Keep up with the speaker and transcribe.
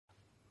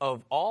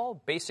Of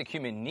all basic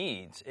human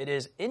needs, it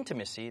is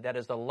intimacy that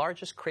is the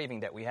largest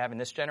craving that we have in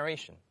this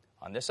generation.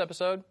 On this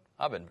episode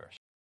of Inverse.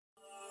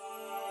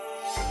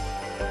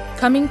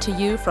 Coming to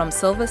you from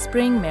Silver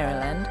Spring,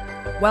 Maryland,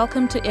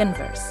 welcome to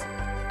Inverse,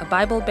 a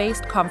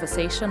Bible-based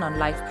conversation on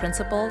life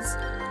principles,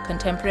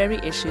 contemporary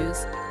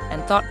issues,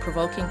 and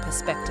thought-provoking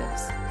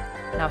perspectives.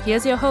 Now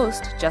here's your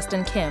host,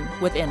 Justin Kim,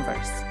 with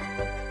Inverse.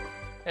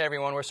 Hey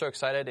everyone, we're so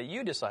excited that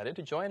you decided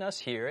to join us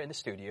here in the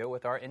studio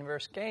with our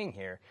Inverse gang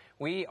here.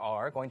 We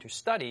are going to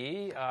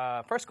study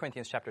 1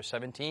 Corinthians chapter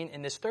 17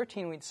 in this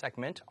 13-week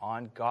segment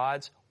on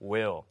God's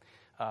will.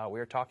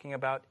 We're talking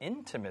about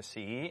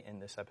intimacy in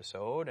this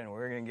episode, and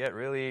we're going to get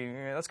really,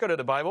 let's go to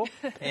the Bible,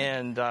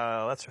 and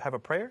let's have a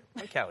prayer.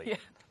 Hi, Callie. Yeah,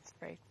 that's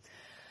great.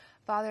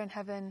 Father in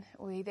heaven,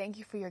 we thank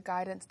you for your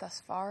guidance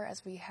thus far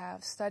as we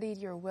have studied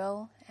your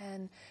will,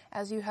 and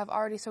as you have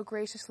already so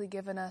graciously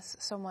given us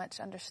so much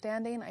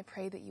understanding, I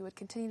pray that you would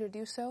continue to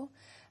do so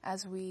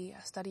as we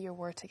study your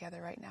word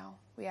together right now.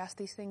 We ask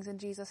these things in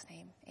Jesus'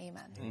 name.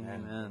 Amen.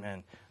 Amen.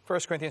 Amen. 1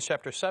 Corinthians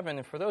chapter 7,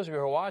 and for those of you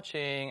who are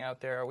watching out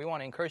there, we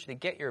want to encourage you to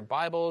get your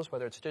Bibles,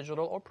 whether it's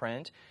digital or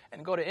print,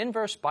 and go to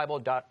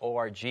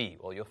inversebible.org.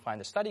 Well, you'll find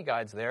the study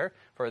guides there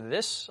for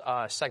this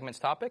segment's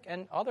topic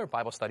and other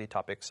Bible study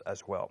topics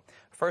as well.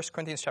 1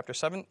 Corinthians chapter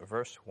 7,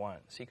 verse 1.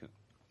 Siku.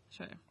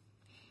 Sure.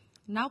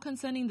 Now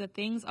concerning the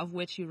things of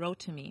which you wrote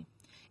to me,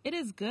 it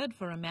is good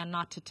for a man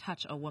not to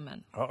touch a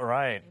woman. All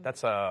right.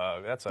 That's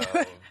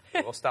a.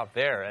 We'll stop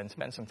there and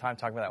spend some time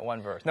talking about that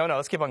one verse. No,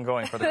 let's keep on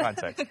going for the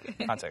context.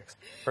 Okay. Context.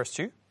 Verse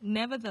 2.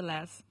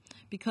 Nevertheless,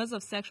 because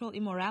of sexual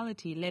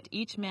immorality, let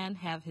each man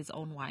have his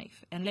own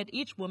wife, and let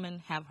each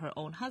woman have her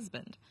own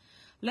husband.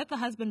 Let the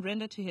husband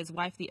render to his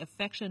wife the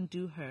affection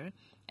due her,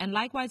 and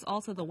likewise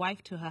also the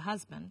wife to her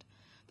husband.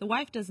 The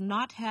wife does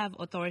not have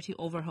authority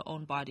over her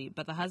own body,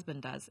 but the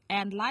husband does.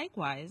 And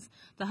likewise,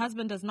 the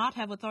husband does not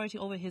have authority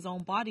over his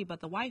own body, but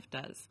the wife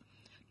does.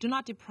 Do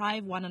not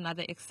deprive one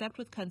another except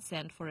with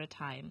consent for a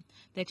time,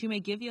 that you may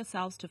give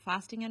yourselves to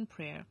fasting and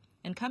prayer,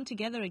 and come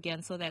together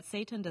again so that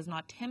Satan does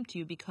not tempt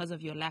you because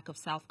of your lack of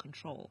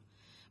self-control.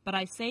 But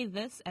I say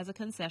this as a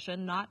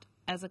concession, not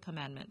as a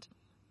commandment.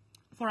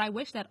 For I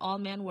wish that all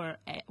men were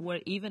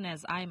even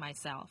as I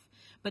myself.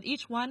 But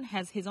each one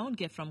has his own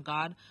gift from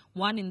God,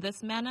 one in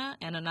this manner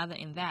and another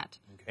in that.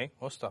 Okay,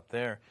 we'll stop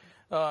there.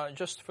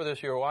 Just for those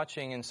who are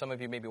watching, and some of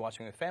you may be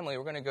watching with family,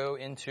 we're going to go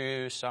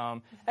into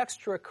some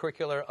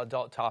extracurricular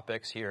adult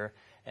topics here.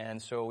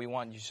 And so we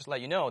want to just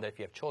let you know that if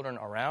you have children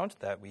around,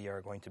 that we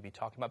are going to be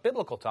talking about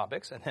biblical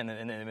topics and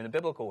in a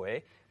biblical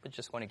way, but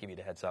just want to give you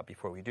the heads up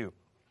before we do.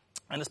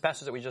 And this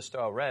passage that we just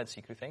read,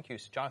 Siku, thank you.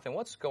 Jonathan,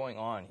 what's going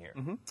on here?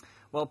 Mm-hmm.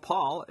 Well,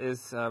 Paul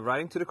is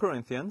writing to the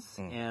Corinthians,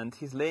 and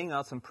he's laying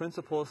out some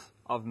principles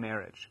of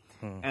marriage.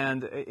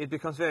 And it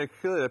becomes very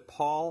clear that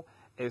Paul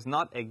is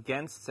not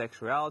against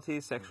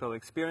sexuality, sexual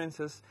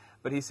experiences,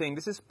 but he's saying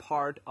this is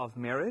part of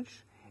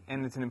marriage,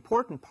 and it's an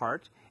important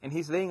part, and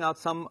he's laying out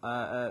some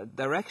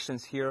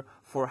directions here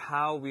for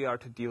how we are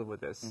to deal with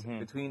this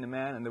between the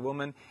man and the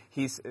woman.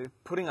 He's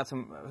putting out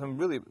some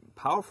really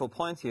powerful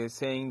points here,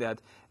 saying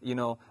that, you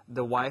know,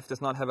 the wife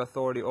does not have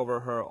authority over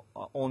her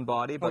own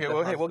body, but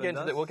we'll get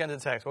into the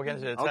text. We'll get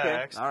into the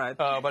text. All right.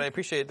 But I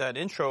appreciate that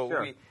intro.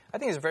 Sure. I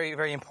think it's very,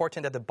 very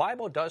important that the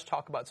Bible does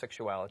talk about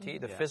sexuality,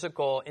 the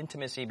physical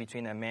intimacy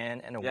between a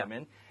man and a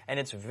woman, and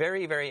it's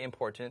very, very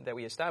important that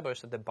we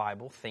establish that the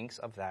Bible thinks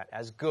of that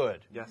as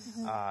good. Yes.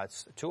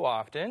 It's too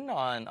often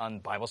on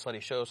Bible study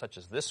shows such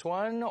as this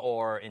one,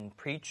 or in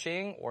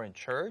preaching, or in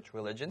church,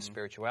 religion,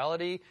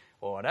 spirituality,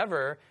 or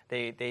whatever,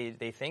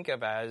 they think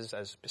of as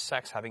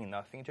sex having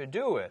nothing to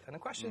do with. And the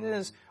question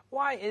is,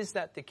 why is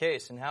that the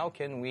case? And how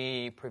can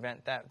we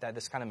prevent that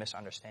this kind of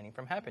misunderstanding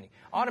from happening?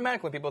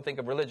 Automatically, when people think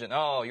of religion,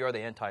 oh, you're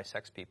the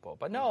anti-sex people.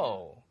 But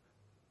no.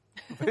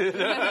 A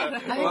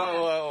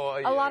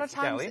lot of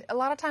times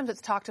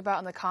it's talked about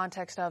in the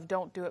context of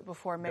don't do it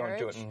before marriage.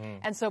 Don't do it.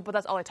 And so, but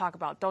that's all they talk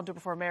about. Don't do it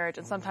before marriage.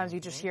 And sometimes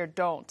you just hear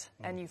don't,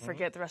 and you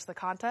forget the rest of the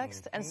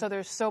context. And so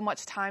there's so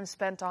much time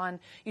spent on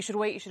you should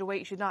wait,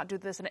 you should not do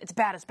this, and it's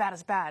bad,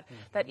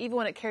 that even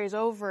when it carries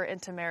over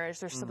into marriage,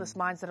 there's still this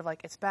mindset of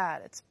like, it's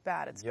bad.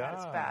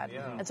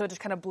 Yeah. And so it just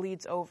kind of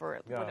bleeds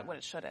over when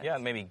it shouldn't. Yeah,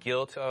 maybe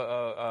guilt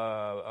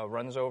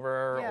runs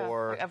over,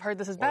 or I've heard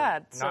this is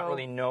bad. Not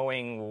really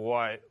knowing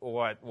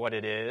what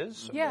it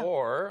is,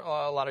 or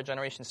a lot of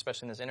generations,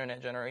 especially in this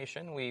internet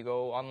generation, we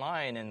go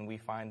online and we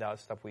find out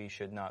stuff we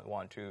should not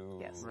want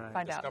to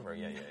discover.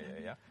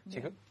 Yeah.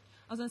 Siku?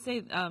 I was going to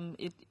say,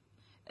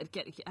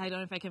 I don't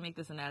know if I can make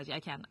this analogy.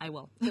 I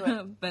will. Do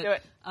it. But, do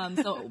it.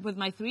 So with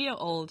my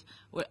 3-year-old,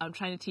 I'm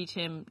trying to teach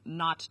him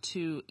not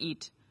to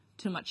eat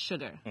too much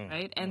sugar,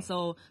 right? And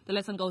so the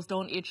lesson goes,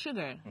 don't eat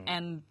sugar.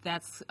 And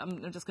that's,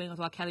 I'm just going with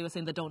what Kelly was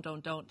saying, the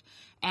don't.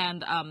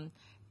 And,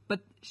 but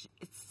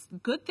it's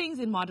good things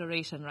in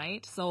moderation,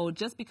 right? So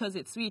just because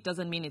it's sweet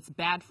doesn't mean it's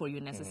bad for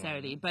you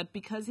necessarily. But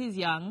because he's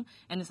young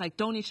and it's like,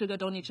 don't eat sugar,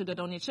 don't eat sugar,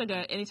 don't eat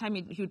sugar, anytime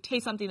you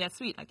taste something that's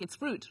sweet, like it's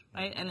fruit,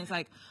 right? And it's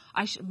like,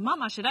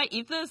 Mama, should I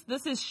eat this?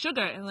 This is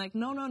sugar. And like,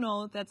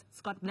 no,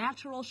 it's got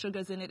natural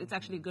sugars in it. It's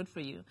actually good for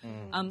you.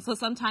 So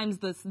sometimes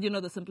the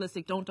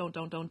simplistic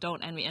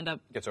don't, and we end up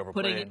Gets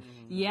overplayed. putting it.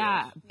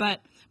 Yeah, but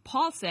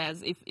Paul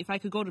says, if I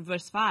could go to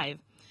verse 5,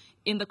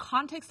 in the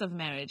context of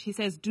marriage, he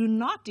says, do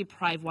not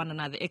deprive one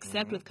another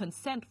except with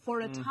consent for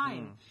a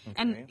time. Okay.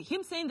 And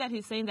him saying that,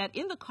 he's saying that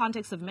in the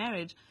context of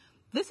marriage,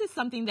 this is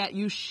something that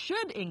you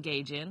should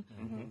engage in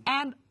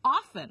and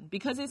often,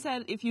 because he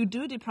said if you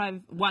do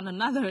deprive one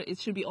another, it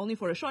should be only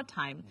for a short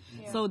time.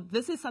 So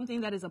this is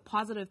something that is a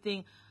positive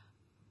thing.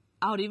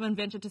 I would even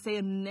venture to say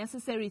a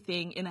necessary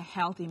thing in a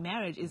healthy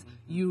marriage is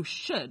you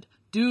should do.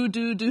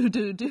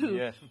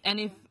 Yes.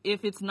 And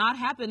if it's not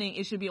happening,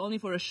 it should be only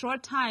for a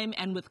short time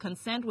and with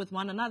consent with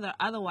one another.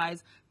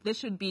 Otherwise, this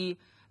should be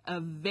a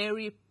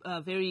very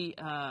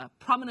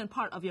prominent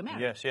part of your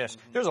marriage. Yes.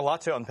 There's a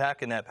lot to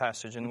unpack in that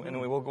passage,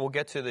 and we'll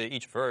get to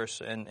each verse.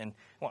 And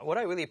what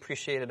I really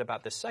appreciated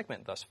about this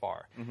segment thus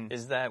far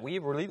is that we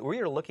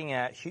are looking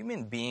at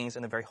human beings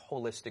in a very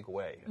holistic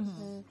way.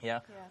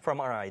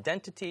 From our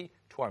identity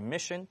to our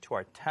mission, to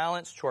our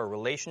talents, to our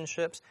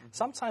relationships.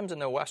 Sometimes in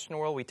the Western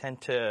world, we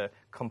tend to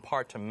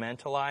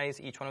compartmentalize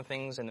each one of the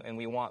things, and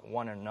we want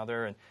one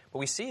another. But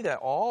we see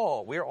that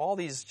we're all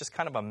these just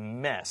kind of a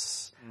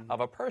mess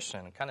of a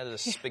person, kind of the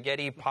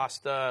spaghetti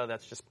pasta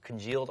that's just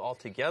congealed all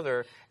together,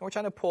 and we're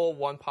trying to pull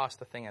one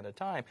pasta thing at a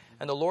time.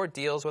 And the Lord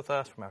deals with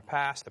us from our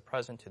past, the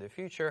present, to the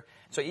future.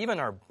 So even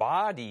our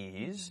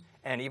bodies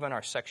and even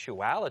our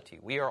sexuality,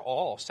 we are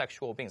all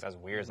sexual beings, as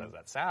weird as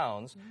that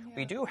sounds.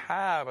 We do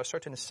have a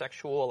certain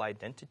sexual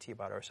identity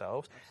about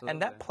ourselves,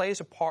 and that plays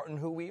a part in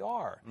who we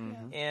are.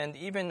 And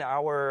even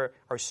our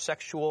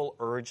sexual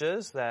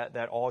urges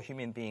that all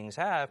human beings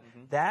have,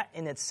 that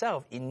in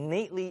itself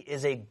innately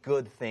is a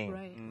good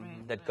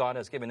thing that God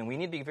has given. And we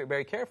need to be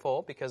very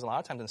careful, because a lot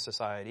of times in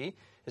society,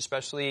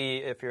 especially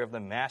if you're of the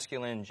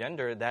masculine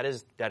gender, that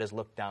is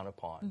looked down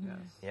upon.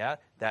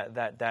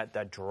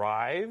 That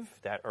drive,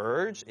 that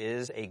urge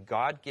is a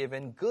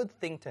God-given good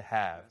thing to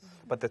have.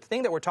 But the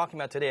thing that we're talking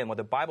about today and what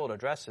the Bible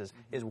addresses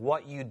is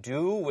what you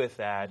do with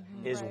that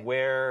is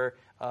where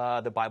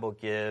the Bible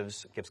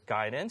gives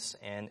guidance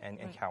and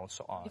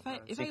counsel on.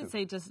 If I could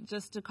say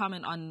just to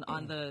comment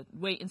on the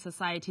way in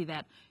society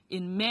that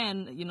in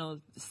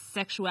men,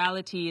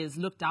 sexuality is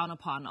looked down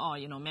upon.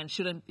 Men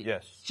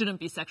shouldn't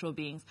be sexual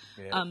beings.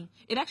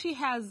 It actually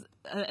has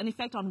an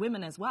effect on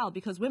women as well,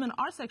 because women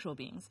are sexual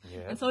beings.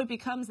 And so it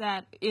becomes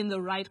that in the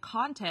right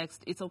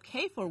context, it's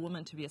okay for a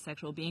woman to be a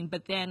sexual being,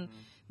 but then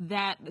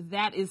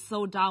that is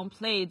so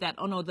downplayed that,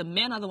 the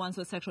men are the ones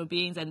who are sexual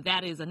beings, and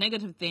that is a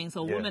negative thing,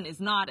 so woman is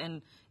not,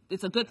 and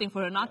it's a good thing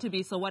for her not to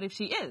be, so what if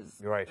she is?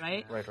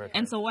 Right.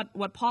 And so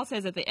what Paul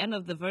says at the end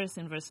of the verse,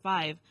 in verse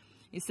 5,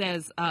 he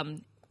says,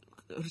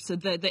 so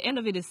the end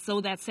of it is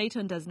so that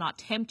Satan does not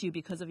tempt you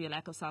because of your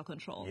lack of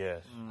self-control.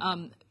 Yes.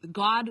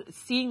 God,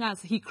 seeing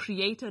us, he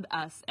created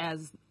us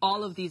as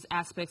all of these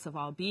aspects of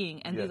our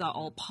being, and these are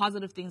all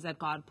positive things that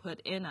God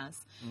put in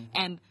us.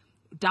 And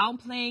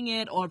downplaying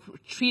it or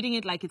treating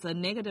it like it's a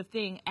negative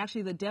thing,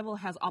 actually the devil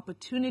has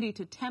opportunity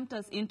to tempt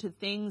us into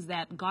things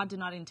that God did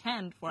not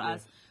intend for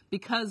us,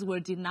 because we're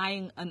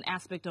denying an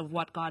aspect of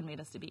what God made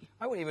us to be.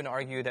 I would even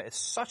argue that it's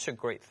such a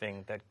great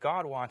thing that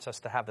God wants us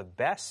to have the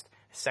best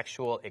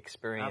sexual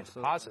experience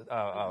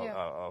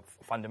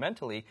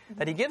fundamentally,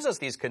 that he gives us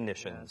these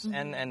conditions.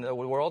 And the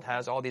world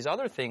has all these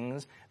other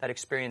things that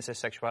experiences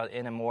sexuality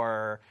in a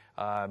more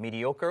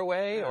mediocre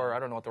way, or I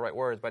don't know what the right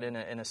word is, but in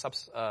a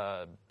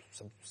subsidiary,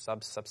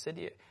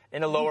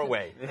 in a lower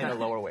way.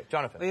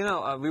 Jonathan.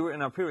 We were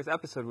in our previous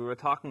episode, we were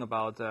talking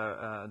about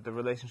the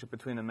relationship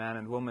between a man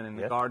and woman in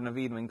the Garden of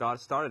Eden when God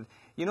started.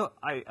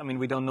 I mean,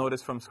 we don't know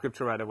this from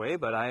Scripture right away,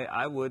 but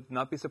I would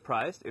not be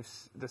surprised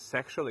if the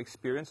sexual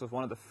experience was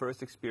one of the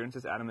first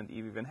experiences Adam and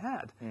Eve even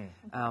had.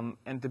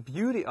 And the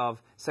beauty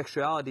of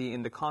sexuality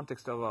in the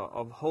context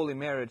of holy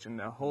marriage and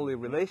a holy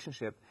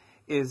relationship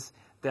is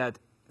that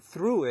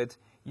through it,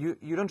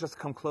 you don't just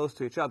come close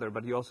to each other,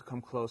 but you also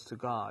come close to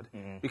God.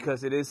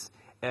 Because it is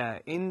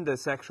in the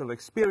sexual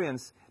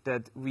experience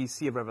that we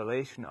see a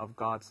revelation of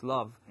God's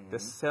love, the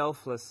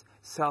selfless,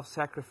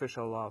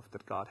 self-sacrificial love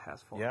that God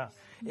has for us.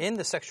 In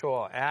the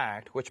sexual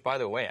act, which, by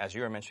the way, as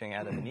you were mentioning,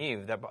 Adam and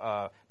Eve,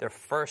 their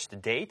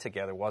first day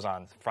together was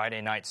on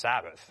Friday night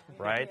Sabbath,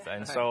 right?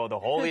 And so the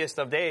holiest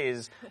of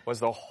days was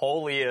the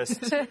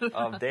holiest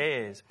of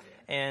days.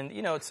 And,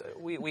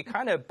 we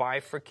kind of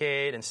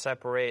bifurcate and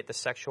separate the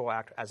sexual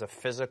act as a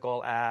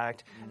physical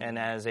act and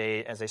as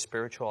a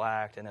spiritual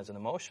act and as an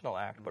emotional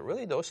act. But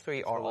really, those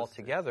three are all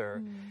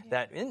together.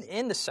 That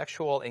in the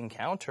sexual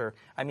encounter,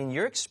 I mean,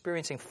 you're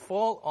experiencing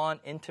full-on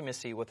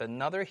intimacy with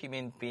another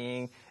human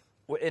being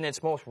in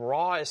its most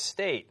rawest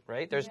state,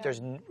 right?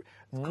 There's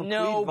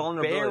no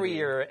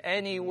barrier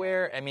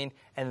anywhere. I mean,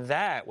 and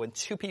that, when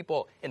two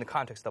people in the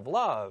context of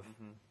love,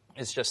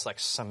 is just like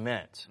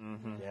cement,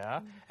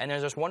 yeah. And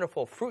there's this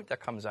wonderful fruit that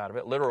comes out of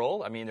it,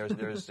 literal. I mean,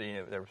 there's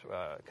there's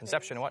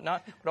conception and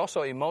whatnot, but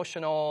also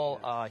emotional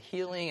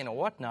healing and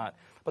whatnot.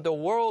 But the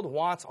world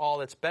wants all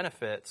its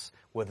benefits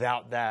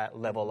without that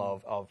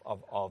level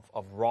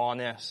of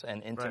rawness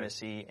and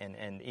intimacy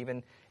and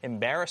even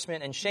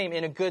embarrassment and shame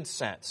in a good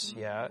sense,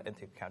 yeah, and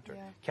to counter.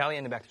 Yeah. Callie,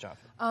 and then back to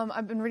Jonathan.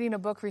 I've been reading a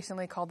book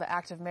recently called The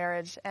Act of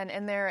Marriage, and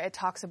in there it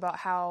talks about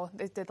how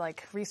they did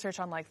like research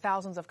on like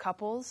thousands of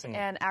couples,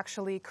 and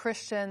actually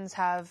Christians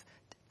have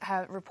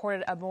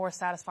reported a more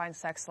satisfying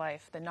sex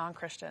life than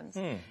non-Christians.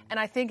 And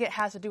I think it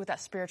has to do with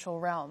that spiritual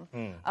realm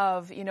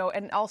of, you know,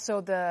 and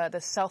also the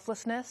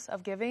selflessness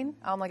of giving.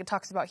 Like it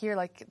talks about here,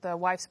 like the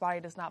wife's body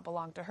does not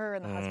belong to her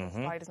and the husband's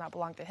body does not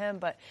belong to him,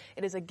 but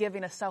it is a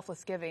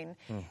selfless giving.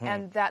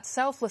 And that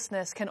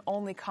selflessness can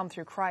only come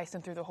through Christ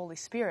and through the Holy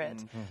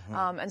Spirit.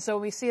 And so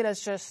we see it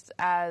as just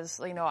as,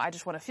 you know, I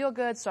just want to feel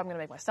good, so I'm going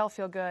to make myself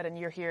feel good, and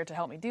you're here to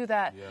help me do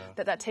that.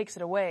 That takes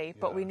it away,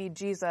 but we need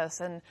Jesus.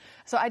 And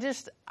so I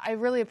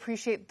really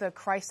appreciate the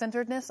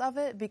Christ-centeredness of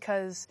it,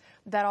 because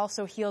that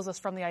also heals us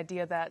from the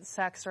idea that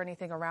sex or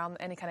anything around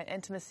any kind of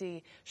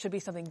intimacy should be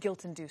something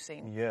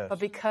guilt-inducing. Yes. But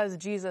because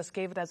Jesus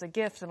gave it as a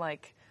gift, and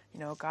like, you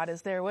know, God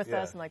is there with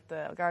us, and like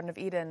the Garden of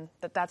Eden,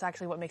 that's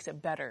actually what makes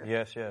it better.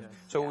 Yes.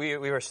 So we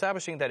were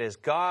establishing that it's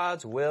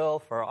God's will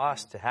for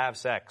us to have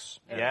sex.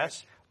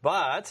 Yes.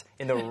 But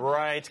in the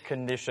right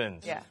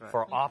conditions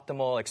for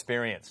optimal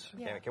experience.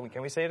 Yeah.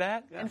 Can we say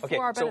that? And for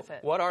our benefit.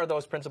 So what are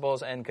those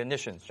principles and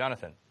conditions?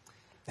 Jonathan?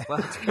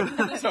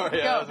 Sorry,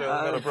 that was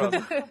a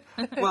problem.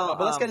 But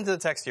let's get into the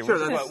text here,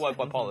 which is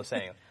what Paul is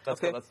saying. Let's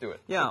do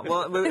it. Yeah,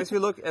 well, as we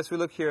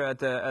look here at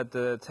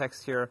the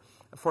text here,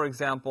 for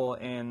example,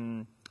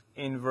 in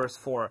verse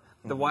 4,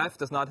 the wife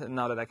does not,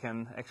 now that I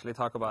can actually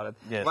talk about it,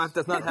 the wife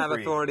does not have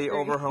authority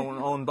over her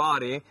own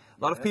body.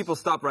 A lot of people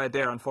stop right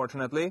there,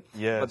 unfortunately,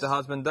 but the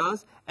husband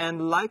does.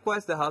 And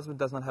likewise, the husband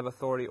does not have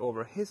authority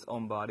over his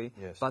own body,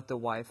 but the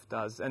wife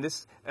does. And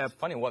this... it's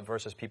funny what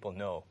verses people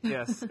know.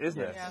 Yes,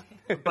 isn't it? Yeah.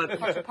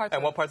 But,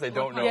 and what parts they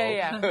don't know.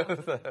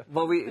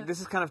 Well,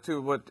 this is kind of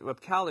to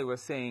what Callie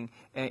was saying.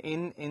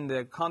 In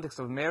the context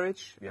of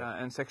marriage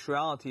and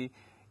sexuality,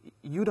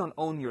 you don't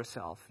own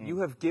yourself. You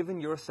have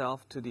given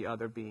yourself to the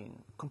other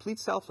being. Complete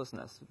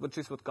selflessness, which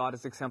is what God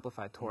has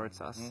exemplified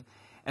towards us.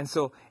 And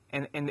so,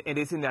 and it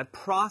is in that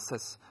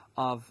process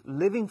of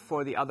living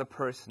for the other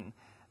person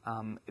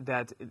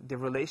that the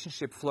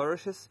relationship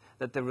flourishes,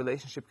 that the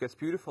relationship gets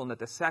beautiful, and that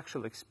the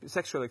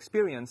sexual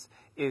experience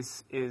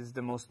is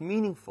the most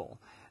meaningful.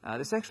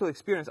 The sexual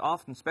experience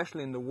often,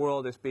 especially in the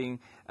world, is being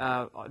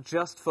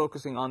just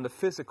focusing on the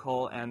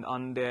physical and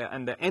on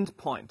the end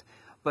point.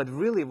 But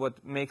really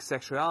what makes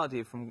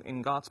sexuality,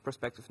 in God's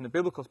perspective, from the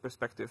biblical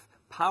perspective,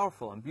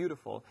 powerful and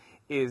beautiful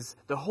is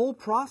the whole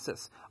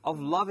process of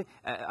loving.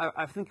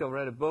 I think I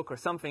read a book or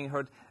something,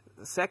 heard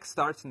sex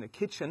starts in the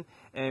kitchen,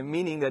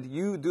 meaning that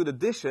you do the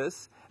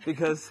dishes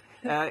because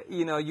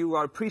you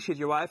appreciate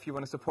your wife, you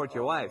want to support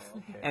your wife.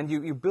 And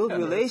you build a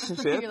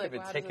relationship. Like,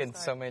 wow, taken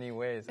so many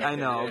ways. I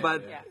know,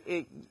 but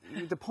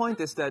the point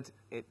is that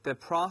the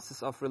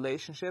process of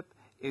relationship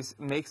is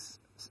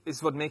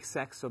what makes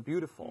sex so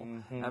beautiful,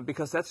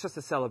 because that's just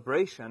a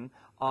celebration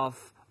of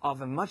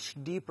a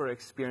much deeper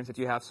experience that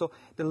you have. So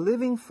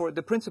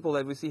the principle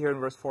that we see here in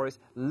verse 4 is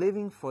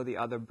living for the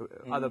other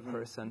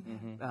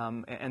person,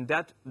 and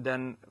that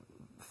then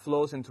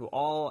flows into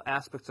all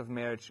aspects of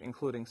marriage,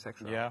 including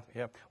sexuality.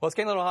 Yeah. Well, it's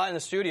getting a little hot in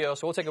the studio,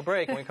 so we'll take a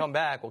break. When we come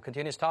back, we'll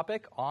continue this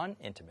topic on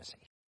intimacy.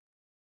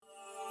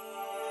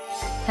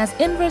 Has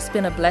Inverse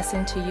been a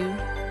blessing to you?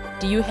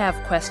 Do you have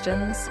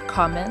questions,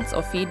 comments,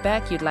 or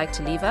feedback you'd like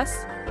to leave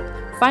us?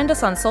 Find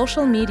us on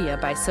social media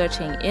by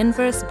searching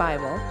Inverse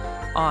Bible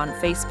on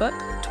Facebook,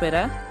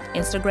 Twitter,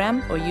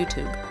 Instagram, or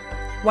YouTube.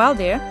 While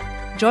there,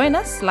 join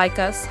us, like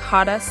us,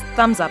 heart us,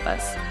 thumbs up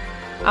us.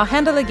 Our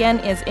handle again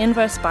is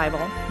Inverse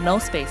Bible, no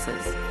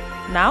spaces.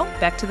 Now,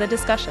 back to the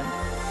discussion.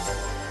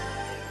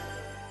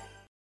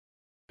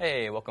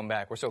 Hey, welcome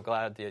back. We're so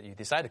glad that you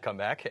decided to come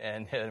back,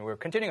 and we're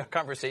continuing our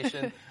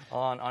conversation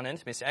on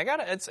intimacy.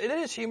 It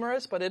is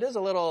humorous, but it is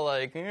a little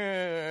like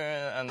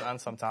on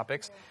some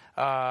topics.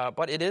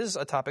 But it is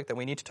a topic that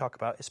we need to talk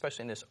about,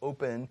 especially in this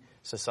open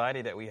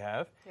society that we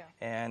have,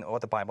 and what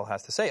the Bible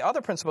has to say.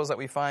 Other principles that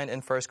we find in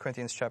 1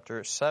 Corinthians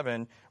chapter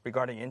 7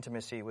 regarding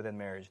intimacy within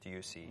marriage, do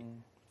you see?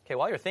 Okay,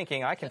 while you're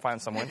thinking, I can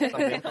find something.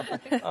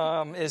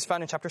 Is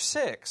found in chapter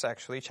 6,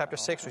 actually. Chapter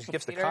 6, which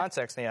gives the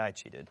context. Yeah, I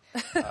cheated.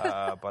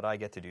 But I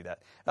get to do that.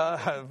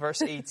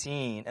 Verse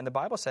 18. And the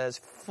Bible says,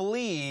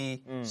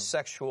 flee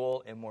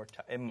sexual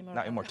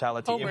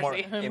immorality.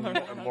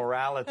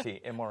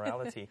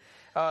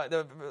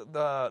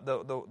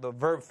 The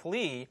verb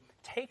flee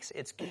takes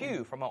its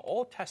cue from an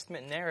Old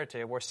Testament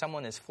narrative where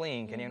someone is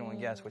fleeing. Can anyone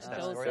guess which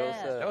that story is?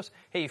 Joseph.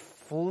 Hey,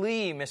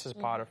 flee Mrs.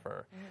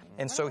 Potiphar.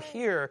 And so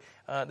here,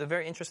 the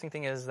very interesting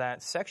thing is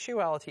that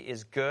sexuality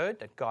is good,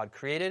 that God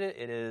created it.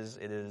 It is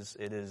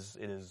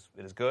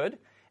good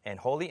and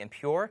holy and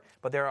pure.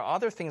 But there are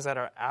other things that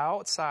are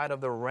outside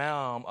of the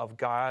realm of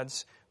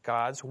God's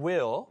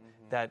will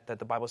that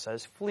the Bible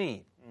says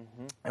flee.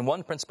 And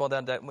one principle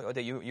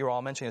that you're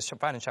all mentioning is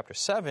found in chapter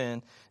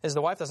 7 is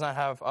the wife does not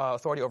have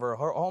authority over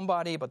her own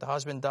body, but the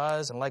husband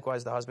does, and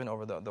likewise the husband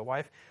over the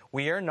wife.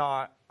 We are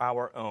not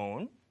our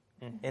own.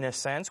 In a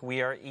sense,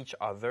 we are each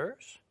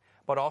other's.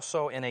 But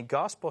also in a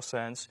gospel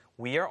sense,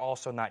 we are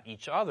also not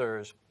each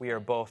other's. We are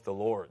both the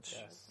Lord's.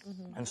 Yes.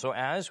 And so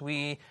as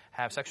we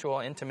have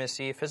sexual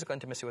intimacy, physical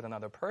intimacy with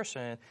another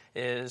person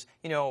is,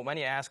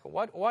 many ask,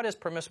 what is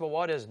permissible,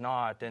 what is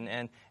not?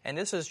 And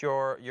this is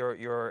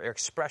your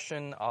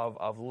expression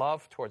of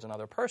love towards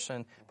another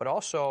person, but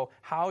also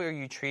how are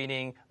you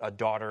treating a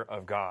daughter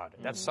of God?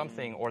 That's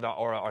something, or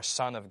a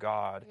son of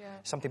God,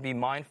 something to be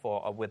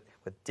mindful of with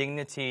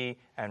dignity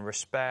and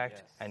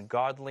respect and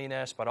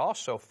godliness, but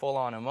also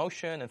full-on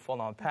emotion and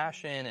full-on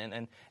passion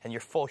and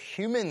your full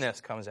humanness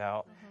comes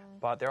out.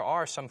 But there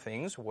are some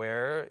things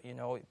where,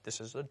 this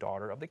is the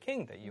daughter of the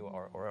king that you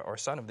are, or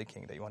son of the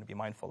king that you want to be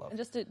mindful of. And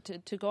just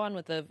to go on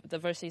with the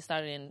verse you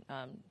started in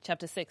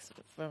chapter 6,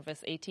 from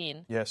verse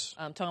 18. Yes.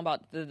 Talking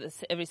about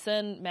every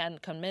sin man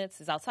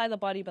commits is outside the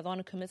body, but the one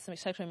who commits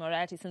sexual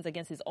immorality sins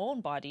against his own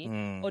body.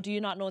 Or do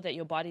you not know that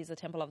your body is a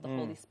temple of the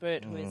Holy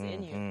Spirit who is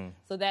in you?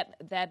 So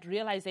that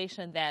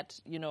realization that,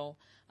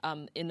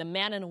 in a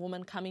man and a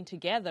woman coming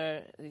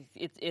together,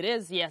 it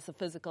is, yes, a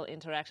physical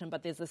interaction,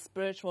 but there's a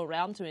spiritual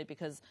realm to it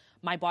because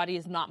my body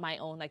is not my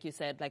own, like you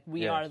said, like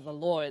we are the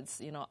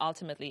Lord's,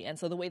 ultimately. And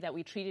so the way that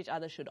we treat each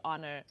other should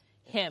honor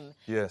Him.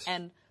 Yes.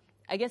 And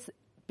I guess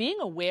being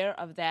aware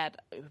of that,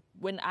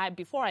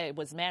 before I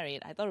was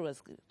married, I thought it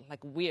was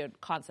like a weird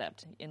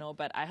concept,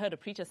 but I heard a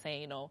preacher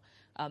saying,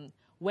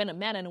 when a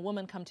man and a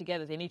woman come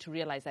together, they need to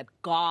realize that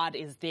God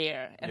is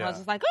there. And I was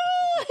just like,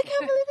 I can't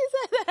believe he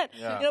said that.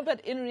 Yeah.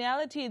 But in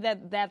reality,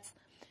 that's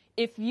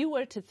if you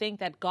were to think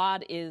that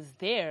God is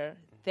there,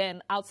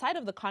 then outside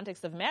of the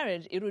context of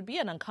marriage, it would be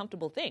an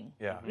uncomfortable thing,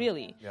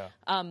 really. Yeah.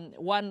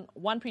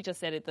 One preacher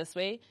said it this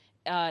way.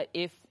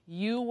 If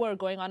you were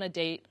going on a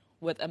date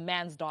with a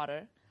man's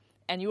daughter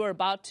and you were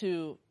about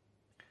to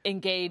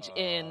engage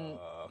in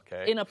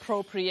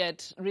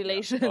inappropriate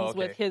relations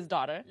with his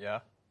daughter,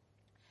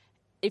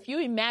 if you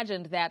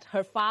imagined that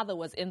her father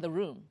was in the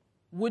room,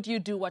 would you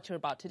do what you're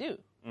about to do?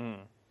 And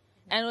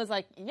it was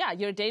like,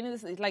 you're dating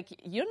this, like,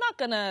 you're not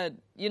gonna,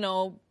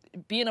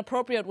 be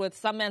inappropriate with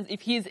some man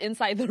if he's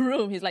inside the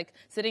room. He's like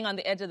sitting on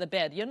the edge of the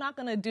bed. You're not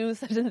gonna do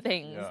certain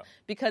things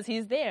because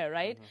he's there,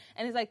 right?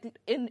 And it's like,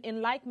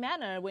 in like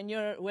manner,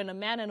 when a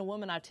man and a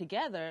woman are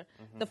together,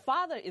 the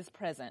father is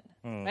present,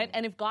 right?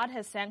 And if God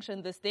has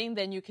sanctioned this thing,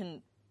 then you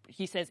can,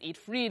 he says, eat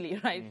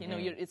freely, right?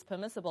 It's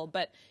permissible.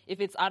 But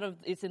if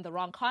it's in the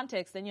wrong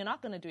context, then you're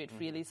not going to do it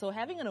freely. So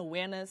having an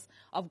awareness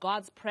of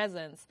God's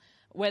presence,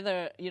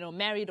 whether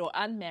married or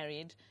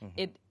unmarried,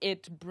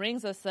 it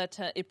brings up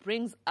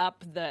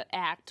the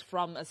act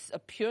from a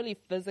purely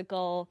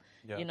physical,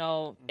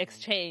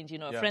 exchange,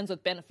 friends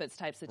with benefits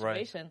type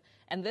situation. Right.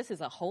 And this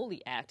is a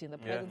holy act in the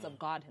presence of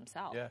God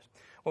Himself. Yes.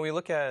 When we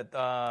look at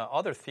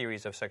other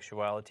theories of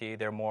sexuality,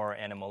 they're more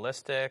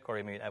animalistic or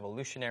even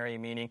evolutionary,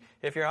 meaning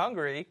if you're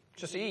hungry,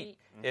 just eat.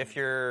 If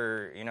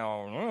you're,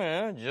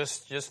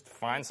 just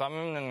find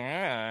something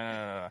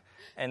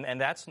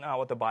and that's not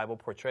what the Bible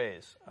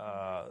portrays.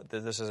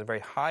 This is a very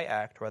high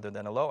act rather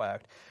than a low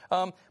act.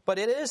 But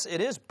it is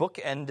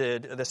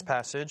bookended, this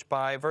passage,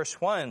 by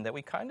verse 1 that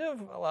we kind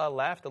of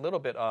laughed a little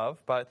bit of.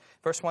 But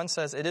verse 1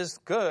 says, it is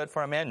good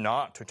for a man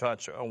not to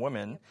touch a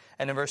woman.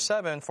 And in verse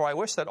 7, for I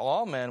wish that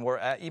all men were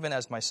even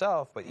as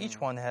myself, but each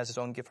one has his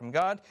own gift from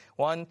God,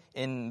 one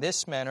in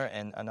this manner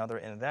and another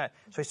in that.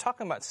 So he's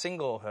talking about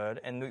singlehood,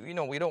 and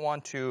we don't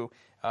want to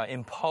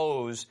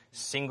impose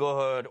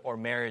singlehood or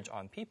marriage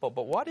on people.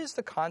 But what is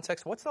the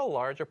context? What's the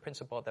larger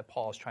principle that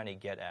Paul is trying to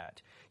get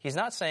at? He's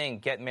not saying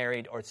get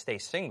married or stay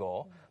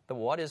single, but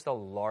what is the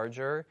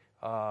larger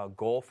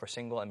goal for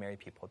single and married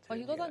people to. Well,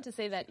 he goes on to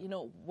say that,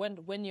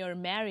 when you're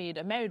married,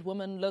 a married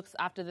woman looks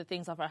after the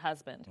things of her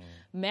husband.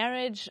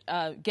 Marriage,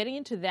 getting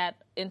into that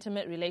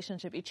intimate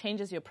relationship, it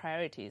changes your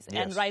priorities,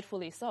 and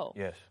rightfully so.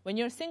 Yes. When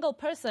you're a single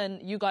person,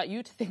 you got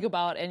you to think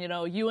about, and,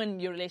 you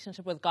and your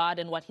relationship with God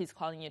and what He's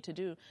calling you to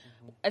do.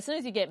 As soon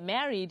as you get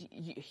married,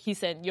 He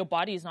said, your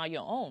body is not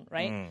your own,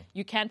 right?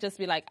 You can't just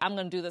be like, I'm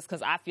going to do this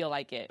because I feel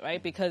like it,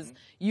 right? Because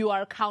you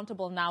are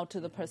accountable now to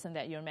the person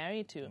that you're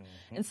married to.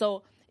 And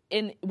so,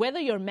 whether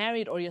you're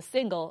married or you're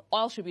single,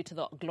 all should be to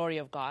the glory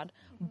of God.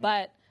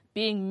 But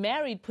being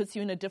married puts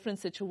you in a different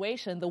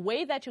situation. The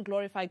way that you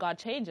glorify God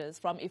changes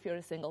from if you're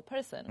a single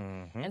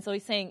person. And so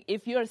he's saying,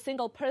 if you're a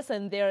single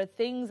person, there are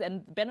things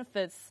and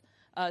benefits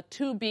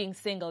to being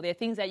single. There are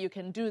things that you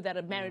can do that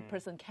a married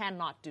person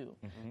cannot do.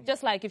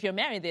 Just like if you're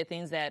married, there are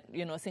things that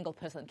a single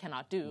person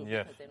cannot do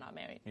because they're not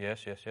married.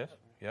 Yes.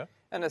 Yeah.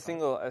 And as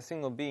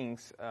single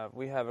beings,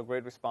 we have a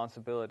great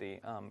responsibility.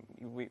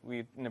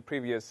 We in a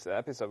previous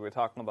episode, we were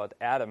talking about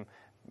Adam.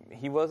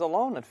 He was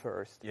alone at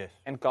first. Yes.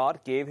 And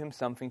God gave him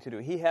something to do.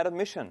 He had a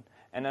mission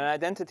and an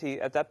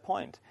identity at that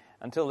point.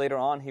 until later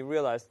on he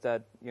realized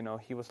that,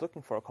 he was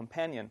looking for a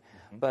companion.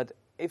 But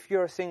if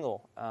you're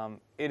single,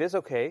 it is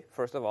okay,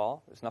 first of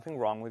all. There's nothing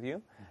wrong with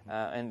you.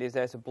 And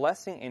there's a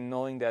blessing in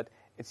knowing that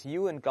it's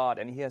you and God,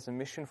 and He has a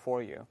mission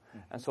for you.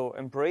 And so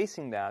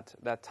embracing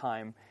that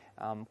time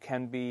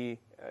can be,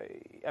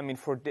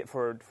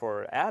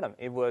 for Adam,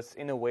 it was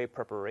in a way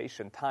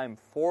preparation, time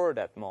for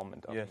that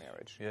moment of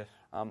marriage. Yes.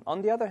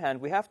 On the other hand,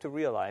 we have to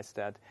realize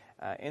that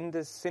in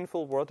this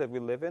sinful world that we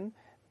live in,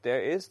 there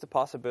is the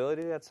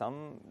possibility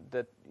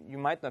that you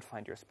might not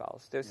find your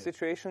spouse. There's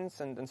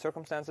situations and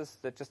circumstances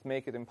that just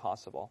make it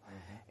impossible.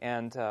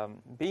 And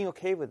being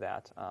okay with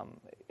that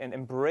and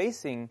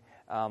embracing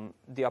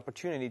the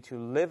opportunity to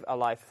live a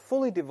life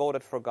fully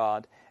devoted for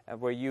God,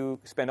 where you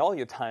spend all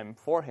your time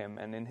for Him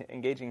and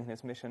engaging in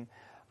His mission,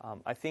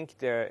 I think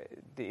the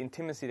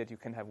intimacy that you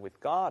can have with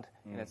God,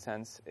 in that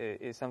sense,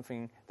 is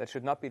something that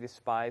should not be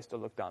despised or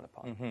looked down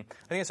upon. I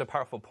think it's a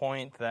powerful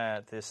point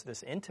that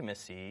this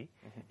intimacy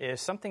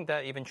is something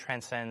that even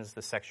transcends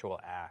the sexual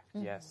act.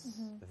 Yes.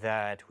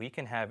 That we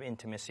can have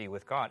intimacy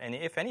with God. And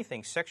if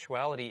anything,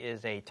 sexuality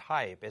is a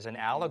type, is an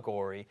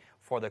allegory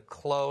for the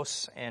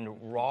close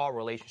and raw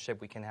relationship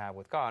we can have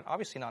with God.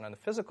 Obviously not on the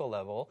physical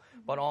level,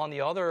 but on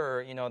the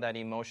other, that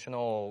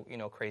emotional,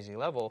 crazy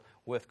level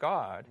with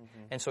God.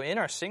 And so in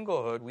our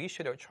singlehood, we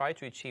should try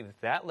to achieve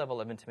that level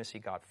of intimacy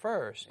God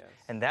first. Yes.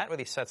 And that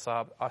really sets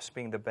up us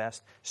being the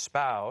best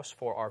spouse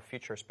for our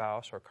future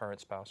spouse or current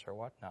spouse or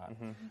whatnot.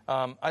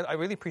 I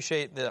really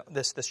appreciate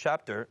this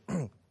chapter.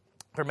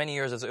 For many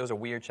years, it was a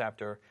weird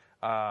chapter.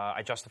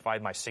 I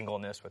justified my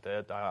singleness with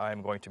it.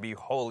 I'm going to be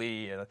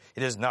holy. It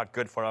is not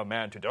good for a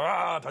man to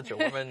touch a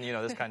woman,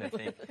 this kind of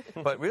thing.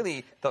 But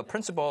really, the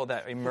principle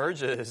that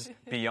emerges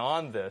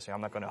beyond this,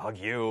 I'm not going to hug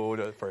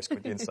you, 1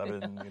 Corinthians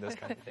 7, this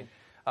kind of thing.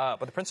 But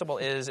the principle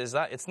is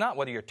that it's not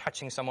whether you're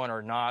touching someone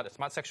or not. It's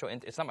not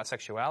about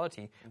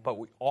sexuality. But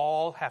we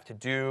all have to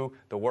do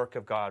the work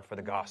of God for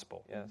the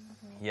gospel. Yes.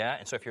 Yeah.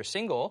 And so if you're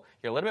single,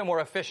 you're a little bit more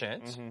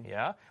efficient.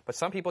 Yeah. But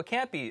some people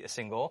can't be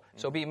single,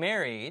 so be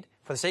married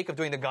for the sake of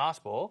doing the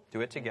gospel.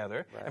 Do it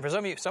together. Right. And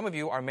for some of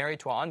you are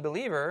married to an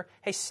unbeliever.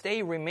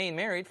 Hey, remain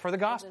married for the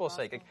gospel's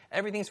sake. Like,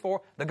 everything's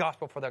for the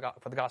gospel, for the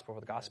gospel.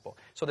 Yes.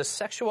 So the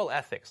sexual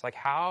ethics, like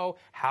how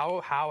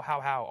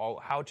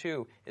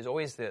to, is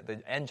always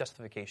the end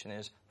justification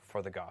is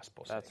for the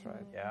gospel's sake. That's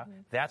right. Yeah.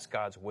 That's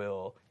God's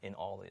will in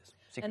all this.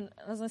 And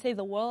I was going to say,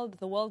 the world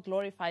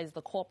glorifies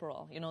the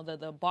corporal,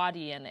 the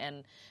body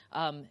and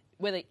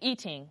whether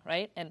eating,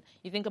 right? And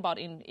you think about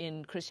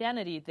in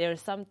Christianity, there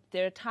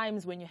are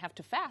times when you have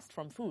to fast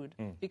from food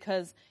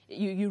because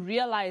you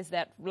realize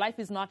that life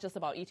is not just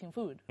about eating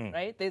food,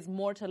 right? There's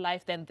more to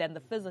life than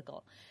the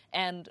physical.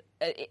 And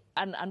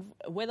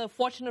whether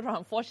fortunate or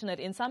unfortunate,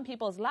 in some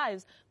people's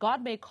lives,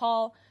 God may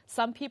call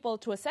some people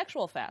to a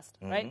sexual fast,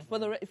 right?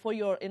 For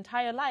your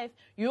entire life,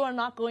 you are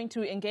not going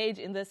to engage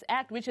in this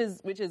act, which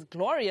is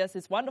glorious.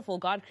 It's wonderful.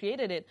 God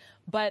created it,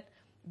 but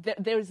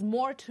there's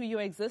more to your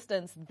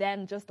existence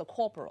than just the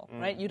corporal,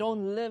 right? You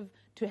don't live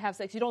to have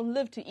sex. You don't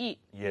live to eat.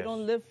 Yes. You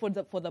don't live for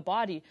the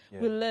body.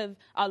 Yes.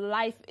 Our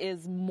life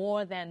is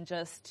more than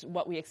just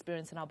what we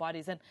experience in our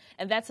bodies. And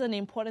that's an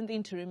important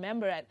thing to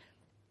remember.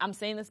 I'm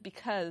saying this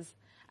because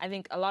I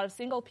think a lot of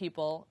single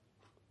people,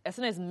 as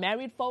soon as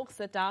married folks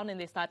sit down and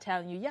they start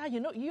telling you,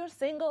 you're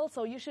single,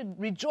 so you should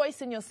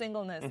rejoice in your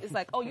singleness. It's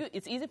like,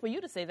 it's easy for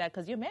you to say that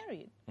because you're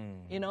married.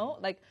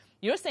 Like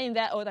you're saying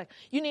that, or like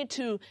you need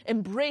to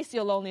embrace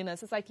your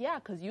loneliness. It's like,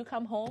 because you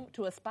come home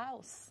to a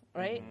spouse,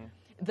 right?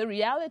 The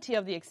reality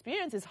of the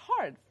experience is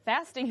hard.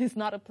 Fasting is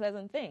not a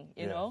pleasant thing,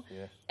 you know?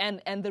 Yes.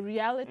 And the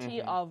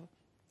reality of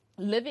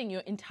living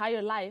your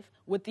entire life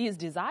with these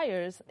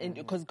desires,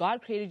 because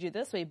God created you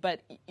this way,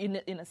 but in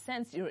a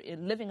sense, you're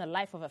living a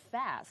life of a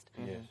fast.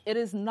 It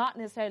is not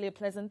necessarily a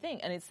pleasant thing,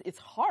 and it's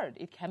hard.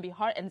 It can be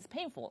hard, and it's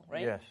painful,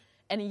 right? Yes.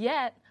 And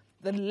yet,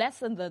 the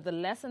lesson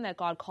that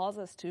God calls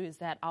us to is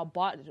that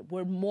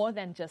we're more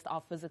than just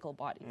our physical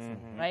bodies,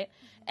 right?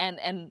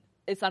 And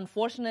it's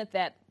unfortunate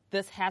that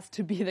this has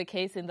to be the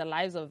case in the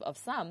lives of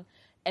some,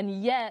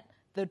 and yet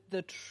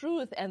the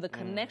truth and the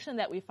connection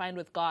that we find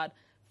with God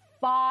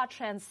far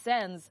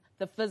transcends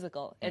the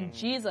physical. And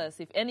Jesus,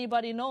 if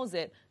anybody knows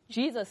it,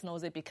 Jesus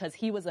knows it because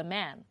he was a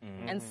man.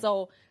 And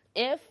so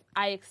if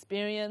I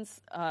experience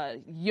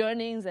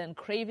yearnings and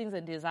cravings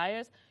and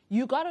desires,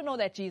 you got to know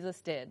that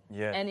Jesus did.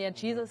 Yes. And yet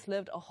Jesus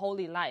lived a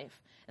holy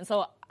life. And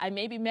so I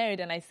may be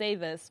married and I say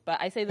this, but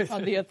I say this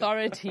on the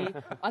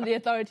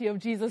authority of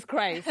Jesus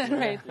Christ,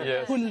 right?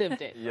 Yes. Who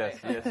lived it. Yes.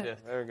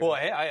 Very good. Well,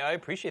 I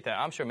appreciate that.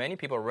 I'm sure many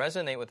people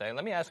resonate with that.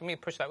 Let me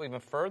push that even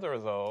further,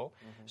 though.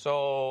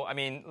 So, I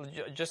mean,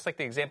 just like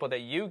the example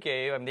that you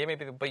gave, I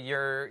mean, but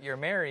you're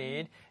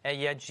married, and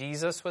yet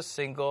Jesus was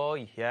single.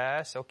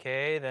 Yes,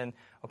 okay. Then,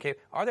 okay.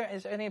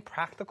 Is there any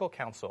practical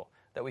counsel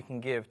that we can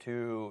give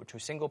to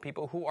single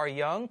people who are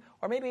young,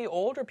 or maybe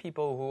older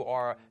people who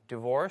are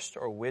divorced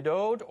or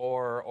widowed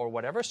or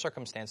whatever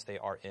circumstance they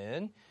are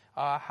in?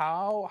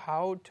 How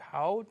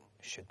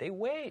should they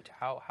wait?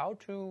 How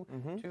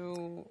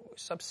to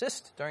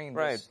subsist during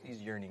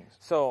these yearnings?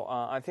 So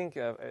I think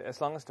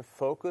as long as the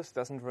focus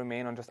doesn't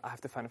remain on just I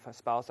have to find a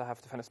spouse, I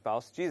have to find a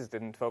spouse. Jesus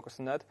didn't focus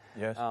on that.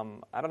 Yes.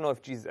 I don't know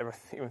if Jesus ever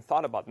even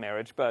thought about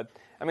marriage, but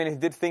I mean he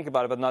did think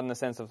about it, but not in the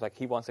sense of like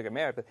he wants to get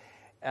married. But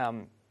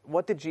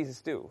what did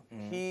Jesus do?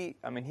 He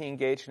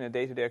engaged in the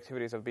day-to-day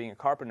activities of being a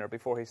carpenter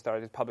before he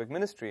started his public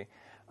ministry,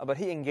 but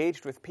he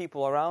engaged with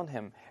people around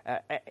him.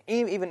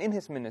 Even in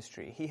his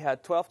ministry, he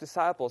had 12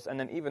 disciples, and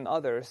then even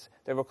others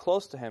that were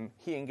close to him.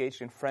 He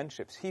engaged in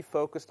friendships. He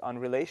focused on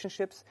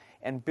relationships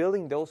and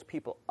building those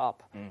people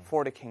up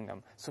for the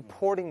kingdom,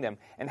 supporting them,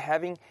 and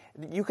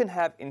you can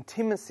have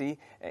intimacy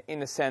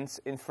in a sense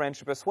in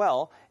friendship as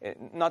well,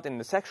 not in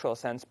the sexual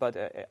sense, but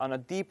on a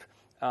deep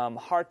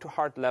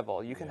heart-to-heart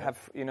level. You can have,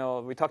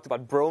 we talked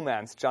about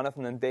bromance,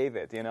 Jonathan and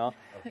David, a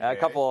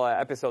couple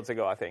episodes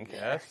ago, I think.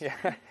 Yes. Yeah.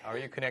 How are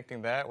you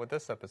connecting that with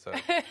this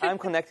episode? I'm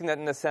connecting that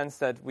in the sense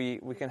that we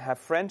can have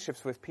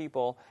friendships with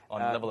people.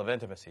 On a level of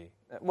intimacy.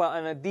 Well,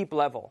 on a deep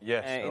level.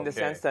 Yes. In the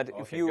sense that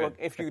if you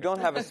don't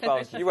have a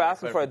spouse, you were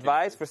asking for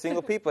advice for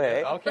single people,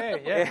 hey?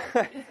 Okay, yeah.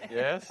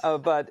 Yes.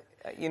 But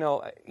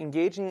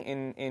engaging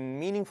in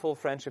meaningful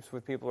friendships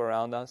with people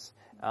around us,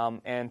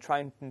 and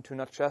trying to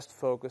not just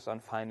focus on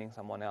finding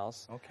someone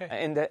else. Okay.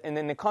 And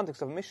in the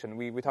context of mission,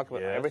 we talked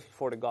about everything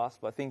for the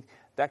gospel. I think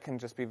that can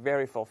just be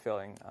very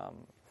fulfilling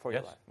for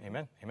your life.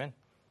 Amen. Amen.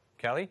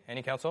 Callie,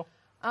 any counsel?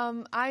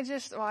 I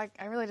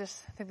really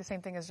just think the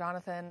same thing as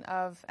Jonathan.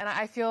 And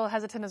I feel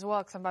hesitant as well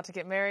because I'm about to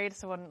get married.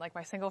 So when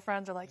my single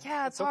friends are like,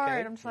 "Yeah, it's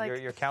hard," I'm just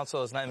like, your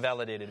counsel is not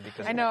invalidated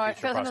because I know.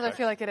 Sometimes I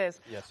feel like it is.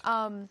 Yes.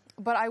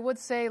 But I would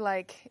say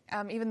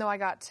even though I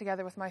got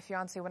together with my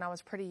fiance when I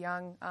was pretty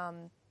young,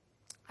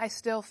 I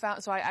still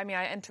found. So I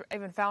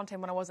even found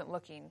him when I wasn't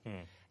looking.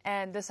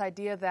 And this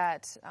idea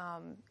that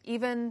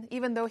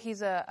even though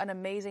he's an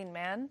amazing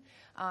man,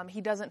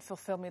 he doesn't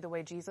fulfill me the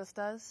way Jesus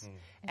does.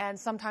 And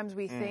sometimes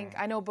we think,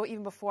 I know, but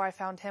even before I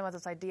found him, as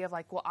this idea of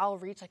I'll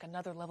reach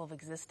another level of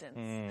existence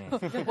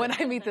when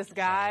I meet this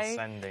guy.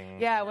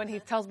 Transcending. Yeah, when he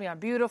tells me I'm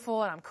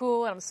beautiful and I'm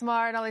cool and I'm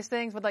smart and all these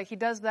things, but he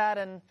does that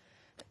and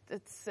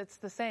it's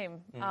the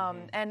same.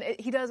 And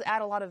he does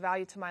add a lot of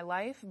value to my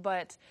life,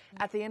 but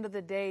at the end of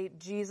the day,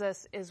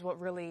 Jesus is what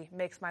really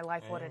makes my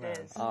life what it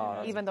is,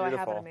 even though I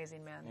have an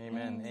amazing man.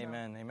 Amen,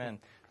 amen, amen.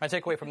 My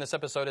takeaway from this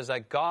episode is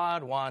that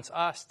God wants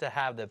us to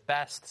have the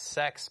best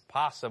sex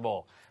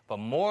possible, but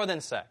more than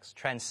sex,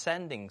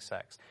 transcending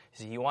sex.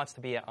 He wants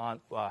to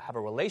have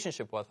a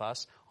relationship with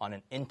us on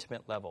an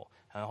intimate level.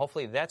 And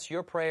hopefully that's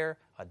your prayer,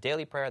 a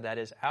daily prayer that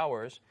is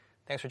ours.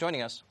 Thanks for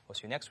joining us. We'll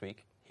see you next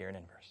week here in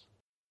Inverse.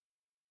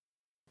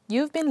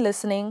 You've been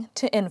listening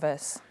to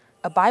Inverse,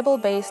 a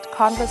Bible-based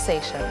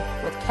conversation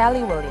with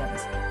Callie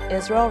Williams,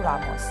 Israel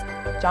Ramos,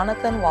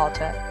 Jonathan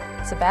Walter,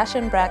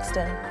 Sebastian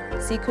Braxton,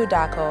 Siku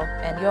Dako,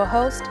 and your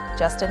host,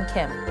 Justin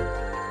Kim.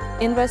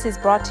 Inverse is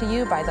brought to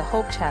you by the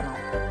Hope Channel,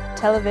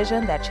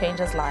 television that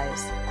changes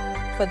lives.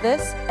 For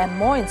this and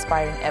more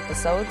inspiring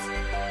episodes,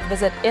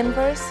 visit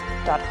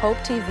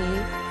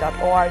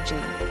inverse.hopetv.org.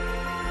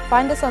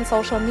 Find us on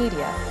social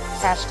media,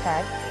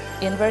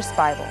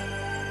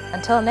 #InverseBible.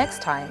 Until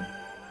next time,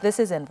 this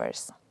is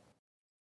Inverse.